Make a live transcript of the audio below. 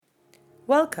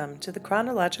Welcome to the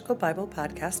Chronological Bible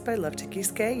Podcast by Love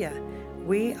Tikiskeya.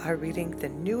 We are reading the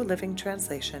New Living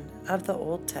Translation of the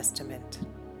Old Testament.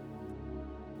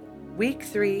 Week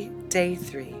 3, Day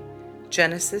 3,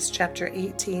 Genesis chapter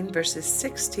 18, verses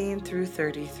 16 through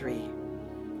 33.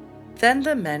 Then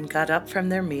the men got up from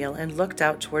their meal and looked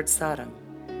out toward Sodom.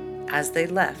 As they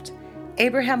left,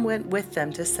 Abraham went with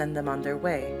them to send them on their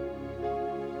way.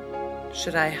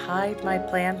 Should I hide my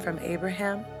plan from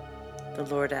Abraham? The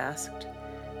Lord asked.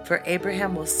 For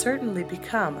Abraham will certainly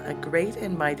become a great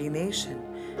and mighty nation,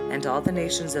 and all the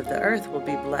nations of the earth will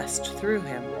be blessed through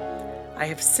him. I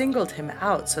have singled him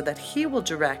out so that he will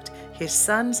direct his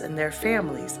sons and their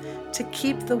families to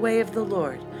keep the way of the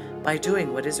Lord by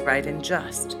doing what is right and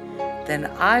just. Then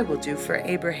I will do for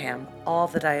Abraham all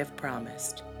that I have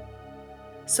promised.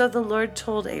 So the Lord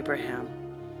told Abraham,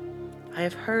 I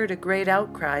have heard a great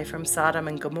outcry from Sodom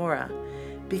and Gomorrah,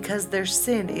 because their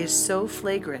sin is so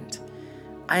flagrant.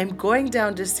 I am going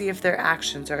down to see if their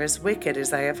actions are as wicked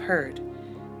as I have heard.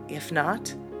 If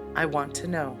not, I want to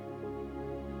know.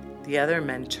 The other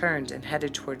men turned and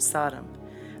headed toward Sodom,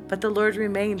 but the Lord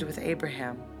remained with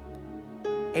Abraham.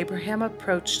 Abraham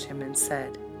approached him and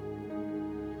said,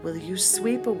 Will you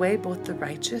sweep away both the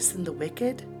righteous and the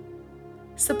wicked?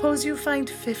 Suppose you find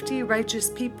 50 righteous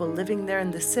people living there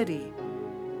in the city.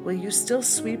 Will you still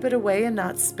sweep it away and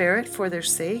not spare it for their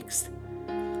sakes?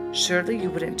 Surely you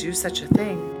wouldn't do such a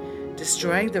thing,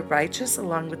 destroying the righteous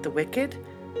along with the wicked?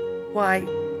 Why,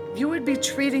 you would be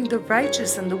treating the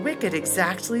righteous and the wicked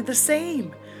exactly the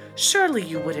same. Surely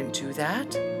you wouldn't do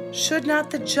that. Should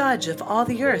not the judge of all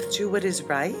the earth do what is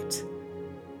right?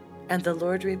 And the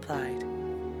Lord replied,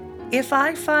 If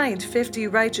I find 50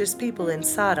 righteous people in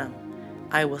Sodom,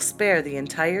 I will spare the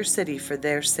entire city for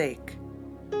their sake.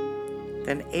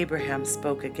 Then Abraham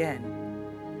spoke again.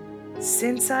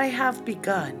 Since I have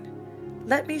begun,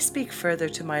 let me speak further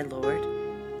to my Lord,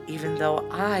 even though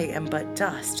I am but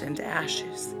dust and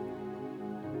ashes.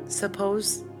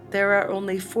 Suppose there are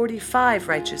only 45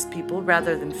 righteous people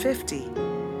rather than 50.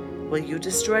 Will you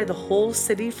destroy the whole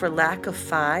city for lack of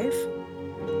 5?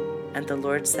 And the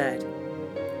Lord said,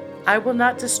 I will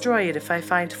not destroy it if I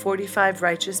find 45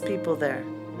 righteous people there.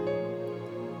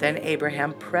 Then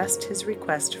Abraham pressed his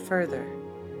request further.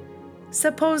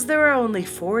 Suppose there are only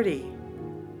 40.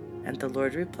 And the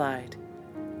Lord replied,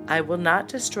 I will not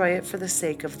destroy it for the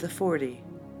sake of the 40.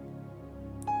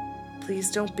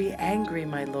 Please don't be angry,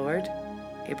 my Lord,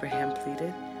 Abraham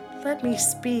pleaded. Let me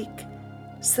speak.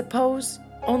 Suppose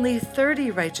only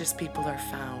 30 righteous people are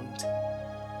found.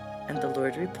 And the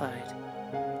Lord replied,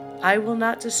 I will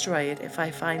not destroy it if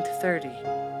I find 30.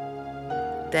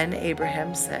 Then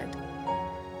Abraham said,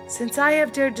 Since I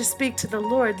have dared to speak to the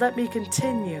Lord, let me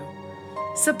continue.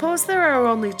 Suppose there are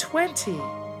only 20.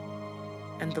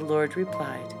 And the Lord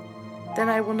replied, Then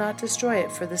I will not destroy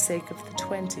it for the sake of the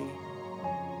 20.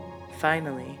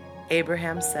 Finally,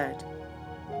 Abraham said,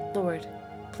 Lord,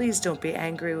 please don't be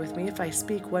angry with me if I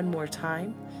speak one more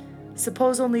time.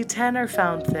 Suppose only 10 are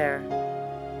found there.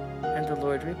 And the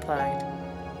Lord replied,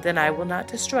 Then I will not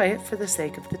destroy it for the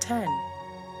sake of the 10.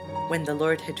 When the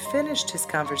Lord had finished his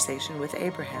conversation with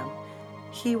Abraham,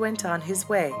 he went on his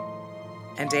way,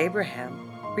 and Abraham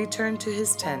returned to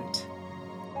his tent.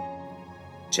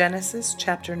 Genesis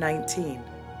chapter 19.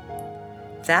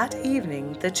 That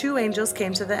evening, the two angels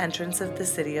came to the entrance of the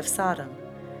city of Sodom.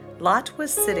 Lot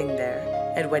was sitting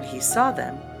there, and when he saw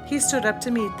them, he stood up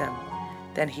to meet them.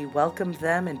 Then he welcomed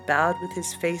them and bowed with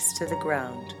his face to the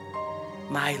ground.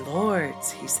 My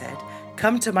lords, he said,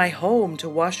 come to my home to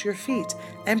wash your feet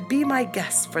and be my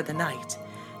guests for the night.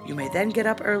 You may then get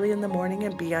up early in the morning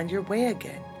and be on your way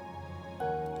again.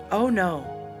 Oh no,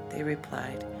 they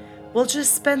replied. We'll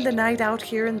just spend the night out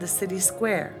here in the city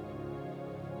square.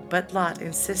 But Lot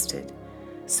insisted,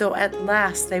 so at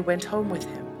last they went home with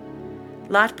him.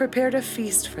 Lot prepared a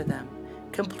feast for them,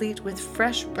 complete with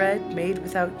fresh bread made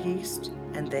without yeast,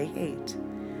 and they ate.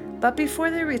 But before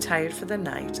they retired for the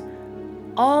night,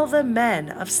 all the men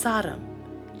of Sodom,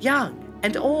 young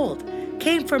and old,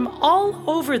 came from all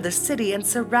over the city and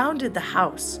surrounded the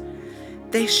house.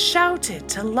 They shouted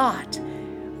to Lot,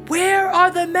 Where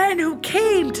are the men who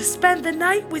came to spend the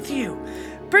night with you?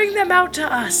 Bring them out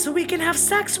to us so we can have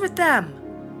sex with them.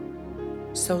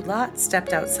 So Lot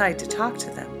stepped outside to talk to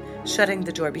them, shutting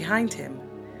the door behind him.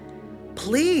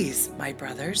 Please, my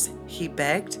brothers, he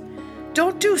begged,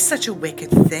 don't do such a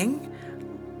wicked thing.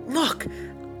 Look,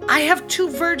 I have 2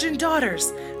 virgin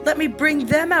daughters. Let me bring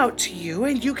them out to you,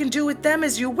 and you can do with them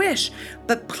as you wish.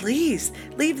 But please,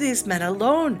 leave these men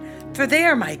alone, for they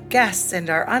are my guests and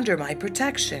are under my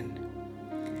protection.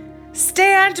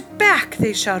 "Stand back!"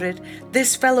 they shouted.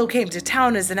 "This fellow came to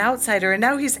town as an outsider, and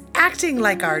now he's acting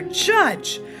like our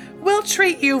judge. We'll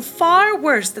treat you far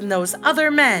worse than those other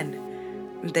men."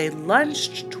 They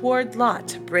lunged toward Lot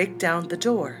to break down the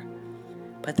door.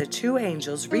 But the two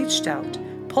angels reached out,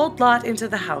 pulled Lot into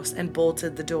the house, and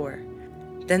bolted the door.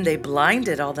 Then they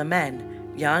blinded all the men,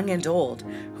 young and old,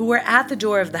 who were at the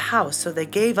door of the house, so they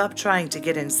gave up trying to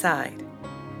get inside.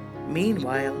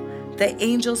 Meanwhile, the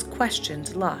angels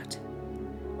questioned Lot.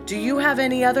 "Do you have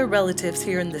any other relatives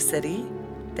here in the city?"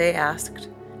 they asked.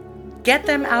 "Get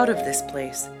them out of this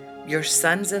place, your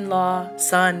sons-in-law,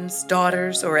 sons,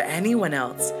 daughters, or anyone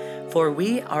else, for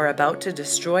we are about to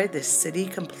destroy this city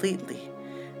completely.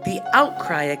 The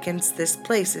outcry against this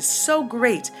place is so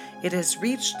great it has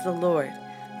reached the Lord,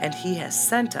 and he has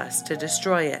sent us to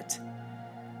destroy it."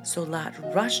 So Lot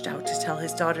rushed out to tell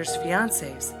his daughter's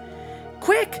fiancés,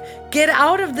 "Quick, get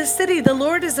out of the city, the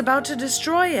Lord is about to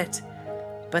destroy it."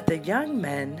 But the young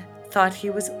men thought he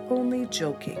was only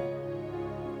joking.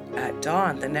 At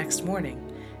dawn the next morning,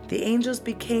 the angels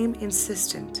became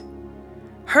insistent.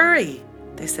 "Hurry,"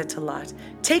 they said to Lot.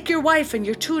 "Take your wife and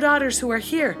your 2 daughters who are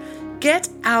here. Get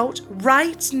out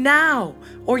right now,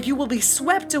 or you will be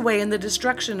swept away in the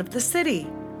destruction of the city."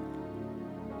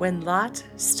 When Lot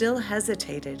still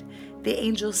hesitated, the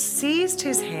angel seized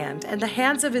his hand and the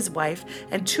hands of his wife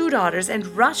and 2 daughters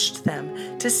and rushed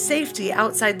them to safety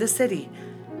outside the city,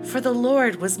 for the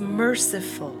Lord was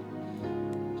merciful.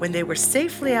 When they were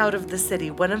safely out of the city,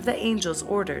 one of the angels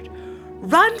ordered,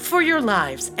 "Run for your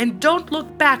lives and don't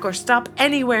look back or stop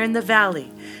anywhere in the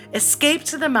valley. Escape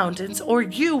to the mountains or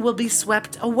you will be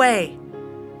swept away."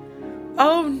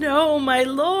 "Oh no, my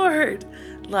Lord,"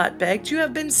 Lot begged. "You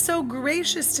have been so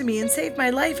gracious to me and saved my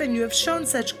life, and you have shown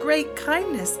such great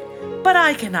kindness. But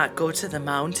I cannot go to the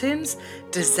mountains.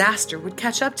 Disaster would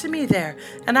catch up to me there,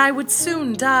 and I would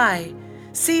soon die.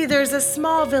 See, there's a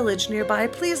small village nearby.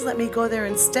 Please let me go there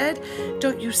instead.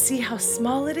 Don't you see how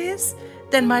small it is?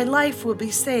 Then my life will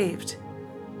be saved."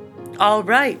 "All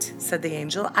right," said the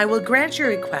angel. "I will grant your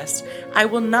request. I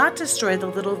will not destroy the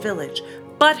little village.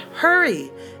 But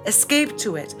hurry, escape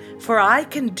to it, for I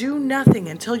can do nothing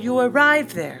until you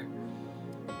arrive there."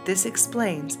 This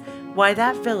explains why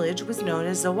that village was known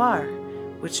as Zoar,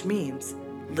 which means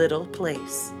little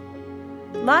place.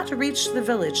 Lot reached the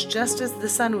village just as the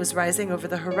sun was rising over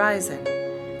the horizon.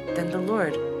 Then the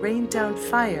Lord rained down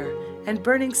fire and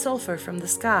burning sulfur from the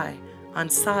sky on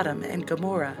Sodom and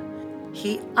Gomorrah.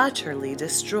 He utterly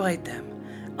destroyed them,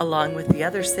 along with the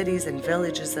other cities and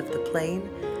villages of the plain,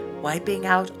 wiping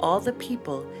out all the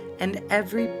people and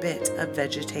every bit of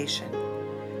vegetation.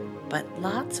 But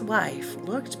Lot's wife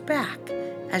looked back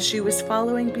as she was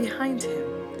following behind him,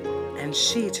 and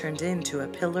she turned into a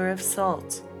pillar of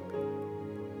salt.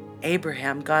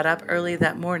 Abraham got up early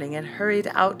that morning and hurried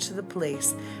out to the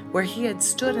place where he had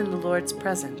stood in the Lord's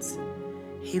presence.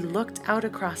 He looked out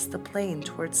across the plain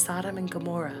toward Sodom and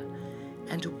Gomorrah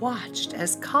and watched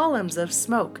as columns of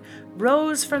smoke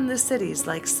rose from the cities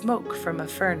like smoke from a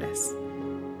furnace.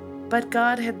 But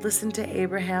God had listened to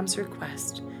Abraham's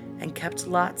request and kept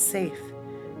Lot safe,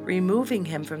 removing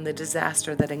him from the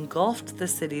disaster that engulfed the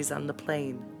cities on the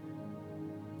plain.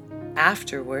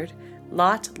 Afterward,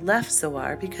 Lot left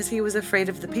Zoar because he was afraid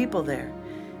of the people there,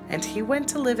 and he went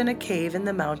to live in a cave in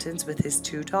the mountains with his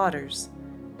 2 daughters.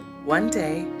 One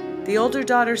day, the older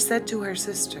daughter said to her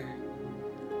sister,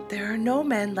 "There are no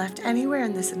men left anywhere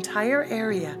in this entire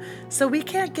area, so we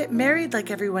can't get married like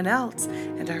everyone else,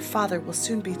 and our father will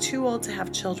soon be too old to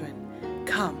have children.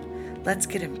 Come, let's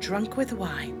get him drunk with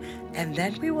wine, and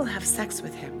then we will have sex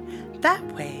with him. That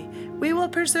way, we will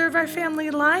preserve our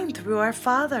family line through our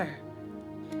father."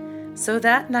 So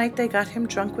that night they got him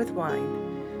drunk with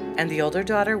wine, and the older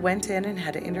daughter went in and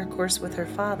had intercourse with her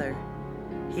father.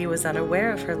 He was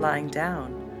unaware of her lying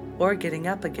down or getting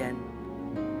up again.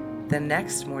 The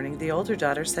next morning the older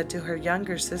daughter said to her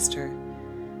younger sister,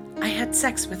 "I had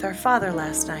sex with our father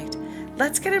last night.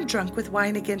 Let's get him drunk with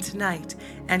wine again tonight,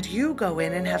 and you go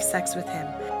in and have sex with him.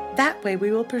 That way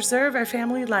we will preserve our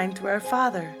family line through our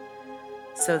father."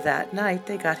 So that night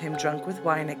they got him drunk with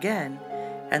wine again,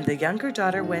 and the younger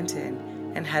daughter went in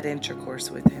and had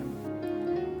intercourse with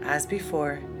him. As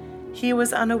before, he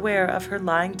was unaware of her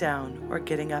lying down or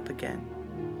getting up again.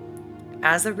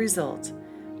 As a result,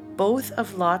 both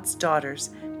of Lot's daughters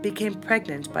became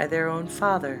pregnant by their own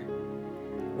father.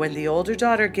 When the older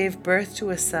daughter gave birth to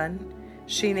a son,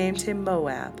 she named him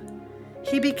Moab.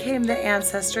 He became the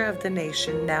ancestor of the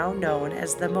nation now known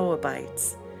as the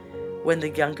Moabites. When the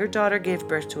younger daughter gave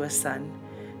birth to a son,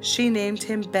 she named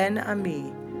him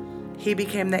Ben-Ami. He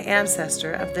became the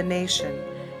ancestor of the nation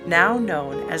now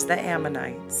known as the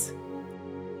Ammonites.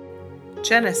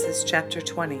 Genesis chapter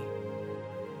 20.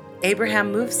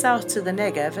 Abraham moved south to the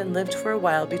Negev and lived for a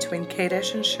while between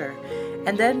Kadesh and Shur,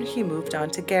 and then he moved on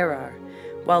to Gerar.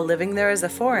 While living there as a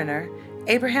foreigner,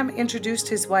 Abraham introduced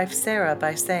his wife Sarah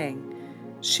by saying,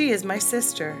 "She is my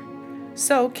sister."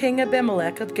 So King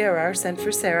Abimelech of Gerar sent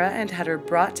for Sarah and had her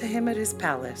brought to him at his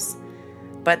palace.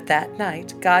 But that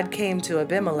night God came to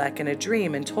Abimelech in a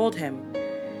dream and told him,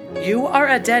 "You are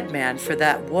a dead man, for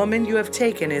that woman you have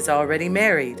taken is already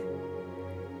married."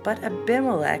 But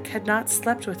Abimelech had not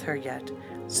slept with her yet,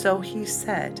 so he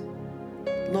said,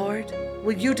 "Lord,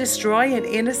 will you destroy an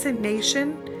innocent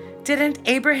nation? Didn't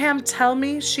Abraham tell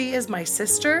me she is my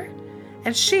sister?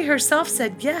 And she herself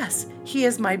said, 'Yes, he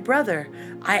is my brother.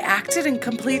 I acted in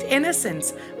complete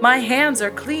innocence. My hands are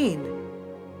clean.'"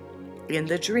 In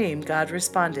the dream, God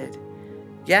responded,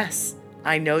 "Yes,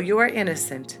 I know you are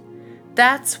innocent.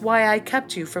 That's why I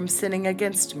kept you from sinning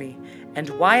against me, and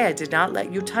why I did not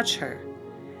let you touch her.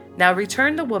 Now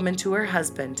return the woman to her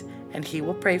husband, and he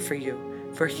will pray for you,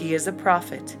 for he is a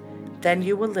prophet. Then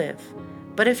you will live.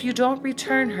 But if you don't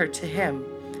return her to him,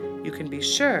 you can be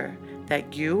sure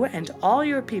that you and all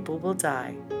your people will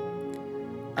die."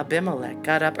 Abimelech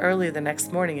got up early the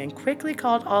next morning and quickly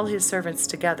called all his servants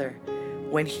together.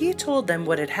 When he told them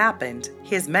what had happened,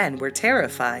 his men were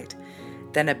terrified.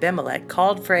 Then Abimelech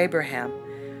called for Abraham.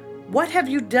 "What have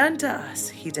you done to us?"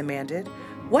 he demanded.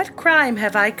 "What crime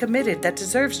have I committed that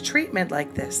deserves treatment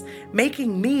like this,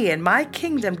 making me and my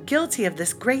kingdom guilty of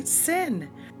this great sin?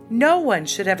 No one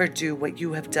should ever do what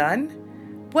you have done.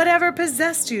 Whatever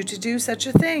possessed you to do such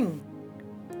a thing?"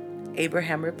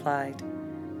 Abraham replied,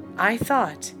 "I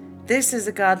thought, this is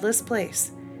a godless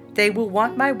place. They will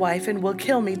want my wife and will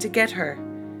kill me to get her.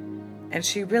 And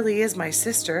she really is my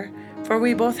sister, for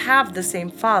we both have the same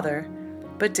father,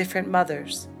 but different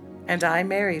mothers, and I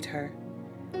married her.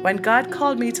 When God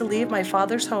called me to leave my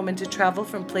father's home and to travel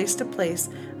from place to place,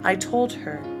 I told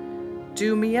her,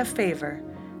 'Do me a favor.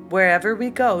 Wherever we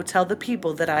go, tell the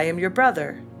people that I am your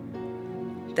brother.'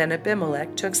 Then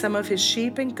Abimelech took some of his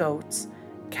sheep and goats,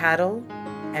 cattle,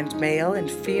 and male and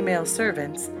female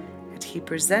servants, and he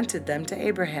presented them to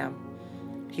Abraham.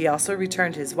 He also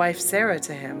returned his wife Sarah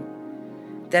to him.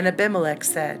 Then Abimelech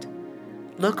said,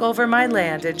 'Look over my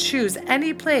land and choose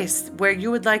any place where you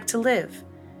would like to live.'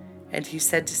 And he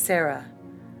said to Sarah,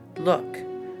 'Look,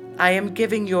 I am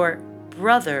giving your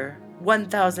brother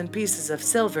 1,000 pieces of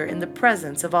silver in the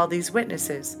presence of all these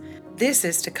witnesses. This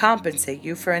is to compensate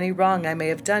you for any wrong I may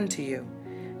have done to you.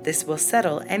 This will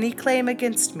settle any claim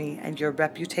against me, and your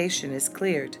reputation is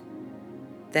cleared.'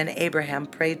 Then Abraham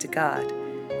prayed to God,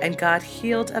 and God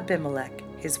healed Abimelech,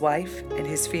 his wife, and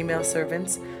his female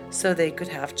servants, so they could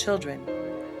have children.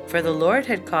 For the Lord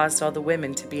had caused all the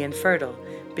women to be infertile,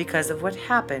 because of what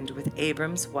happened with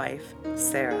Abram's wife,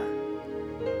 Sarah."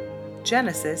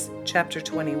 Genesis chapter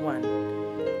 21.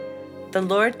 The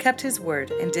Lord kept his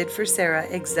word and did for Sarah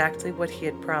exactly what he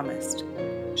had promised.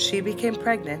 She became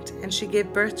pregnant, and she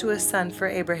gave birth to a son for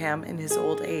Abraham in his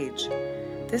old age.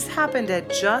 This happened at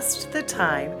just the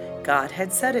time God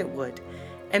had said it would,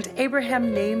 and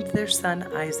Abraham named their son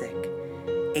Isaac.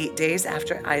 8 days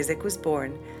after Isaac was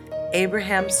born,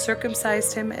 Abraham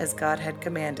circumcised him as God had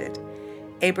commanded.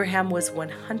 Abraham was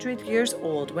 100 years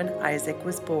old when Isaac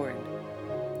was born.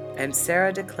 And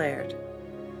Sarah declared,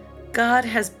 "God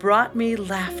has brought me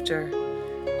laughter.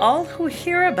 All who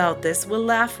hear about this will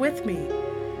laugh with me.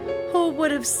 Who would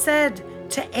have said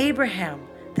to Abraham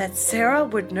that Sarah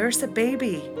would nurse a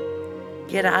baby?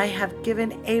 Yet I have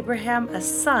given Abraham a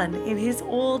son in his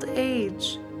old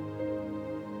age."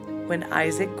 When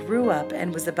Isaac grew up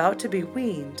and was about to be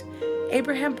weaned,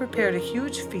 Abraham prepared a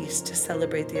huge feast to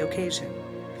celebrate the occasion.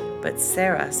 But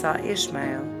Sarah saw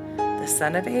Ishmael, the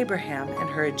son of Abraham, and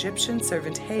her Egyptian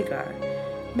servant Hagar,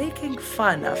 making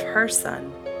fun of her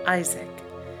son, Isaac.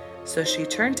 So she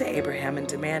turned to Abraham and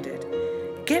demanded,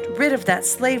 "Get rid of that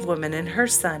slave woman and her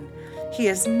son. He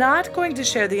is not going to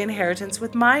share the inheritance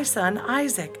with my son,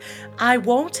 Isaac. I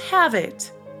won't have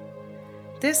it."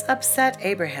 This upset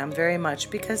Abraham very much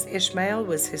because Ishmael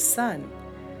was his son.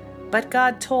 But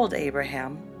God told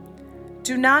Abraham,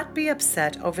 "Do not be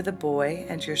upset over the boy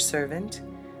and your servant.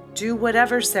 Do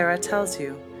whatever Sarah tells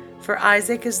you, for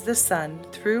Isaac is the son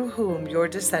through whom your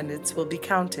descendants will be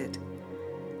counted.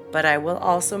 But I will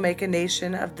also make a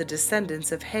nation of the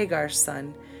descendants of Hagar's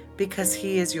son, because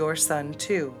he is your son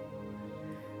too."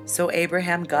 So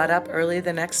Abraham got up early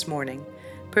the next morning,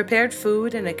 prepared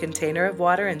food and a container of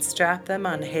water, and strapped them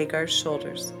on Hagar's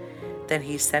shoulders. Then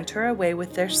he sent her away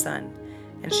with their son,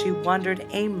 and she wandered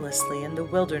aimlessly in the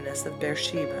wilderness of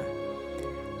Beersheba.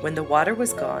 When the water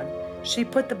was gone, she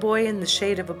put the boy in the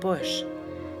shade of a bush.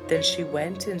 Then she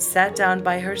went and sat down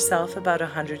by herself about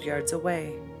 100 yards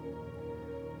away.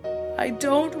 "I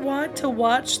don't want to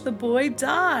watch the boy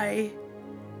die,"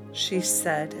 she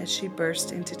said as she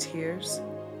burst into tears.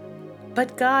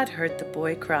 But God heard the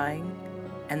boy crying,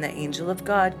 and the angel of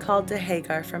God called to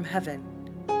Hagar from heaven.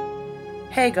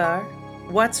 "Hagar,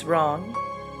 what's wrong?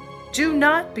 Do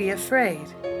not be afraid.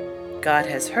 God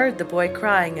has heard the boy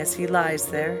crying as he lies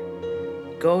there.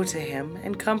 Go to him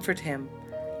and comfort him.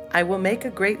 I will make a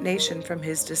great nation from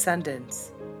his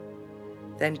descendants."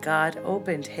 Then God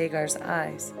opened Hagar's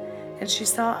eyes, and she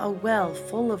saw a well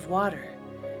full of water.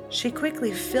 She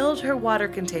quickly filled her water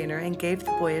container and gave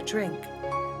the boy a drink.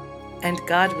 And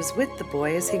God was with the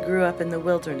boy as he grew up in the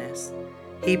wilderness.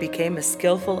 He became a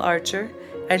skillful archer,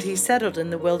 and he settled in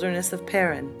the wilderness of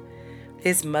Paran.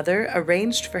 His mother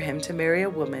arranged for him to marry a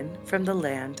woman from the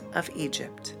land of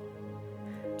Egypt.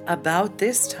 About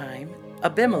this time,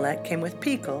 Abimelech came with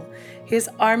Phicol, his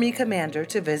army commander,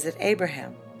 to visit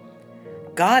Abraham.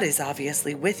 "God is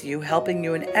obviously with you, helping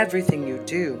you in everything you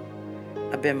do,"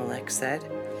 Abimelech said.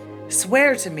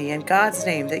 "Swear to me in God's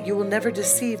name that you will never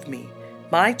deceive me,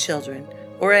 my children,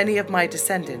 or any of my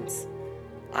descendants.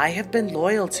 I have been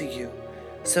loyal to you,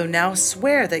 so now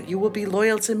swear that you will be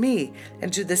loyal to me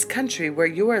and to this country where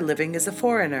you are living as a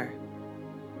foreigner."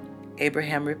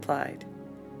 Abraham replied,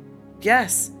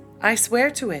 "Yes, I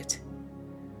swear to it."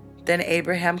 Then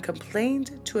Abraham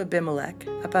complained to Abimelech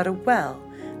about a well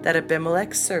that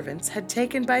Abimelech's servants had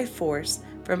taken by force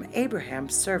from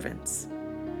Abraham's servants.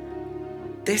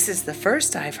 "This is the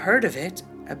first I've heard of it,"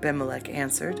 Abimelech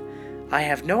answered. "I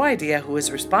have no idea who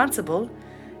is responsible.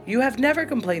 You have never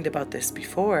complained about this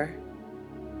before."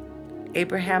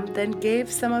 Abraham then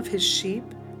gave some of his sheep,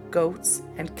 goats,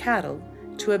 and cattle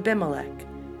to Abimelech,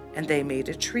 and they made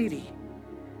a treaty.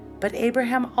 But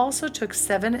Abraham also took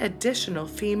 7 additional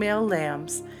female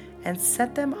lambs and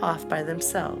set them off by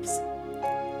themselves.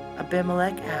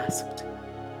 Abimelech asked,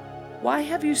 "Why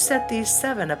have you set these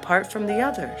 7 apart from the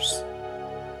others?"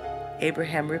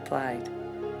 Abraham replied,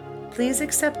 "Please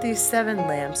accept these 7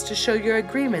 lambs to show your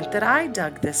agreement that I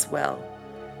dug this well."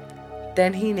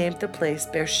 Then he named the place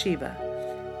Beersheba,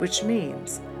 which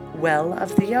means well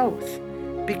of the oath,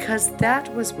 because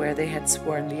that was where they had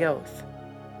sworn the oath.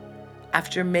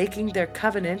 After making their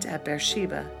covenant at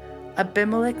Beersheba,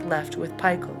 Abimelech left with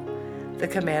Phicol, the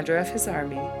commander of his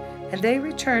army, and they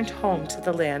returned home to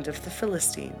the land of the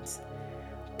Philistines.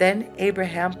 Then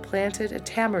Abraham planted a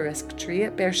tamarisk tree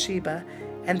at Beersheba,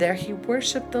 and there he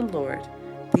worshipped the Lord,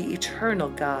 the eternal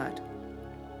God.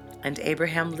 And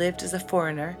Abraham lived as a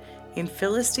foreigner in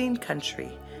Philistine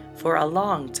country for a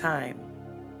long time.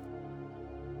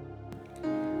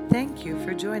 Thank you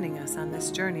for joining us on this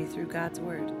journey through God's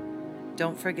Word.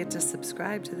 Don't forget to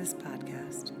subscribe to this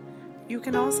podcast. You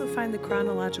can also find the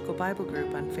Chronological Bible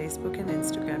Group on Facebook and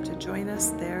Instagram to join us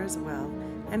there as well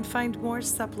and find more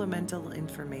supplemental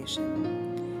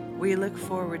information. We look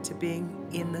forward to being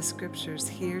in the Scriptures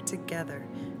here together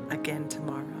again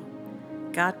tomorrow.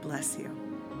 God bless you.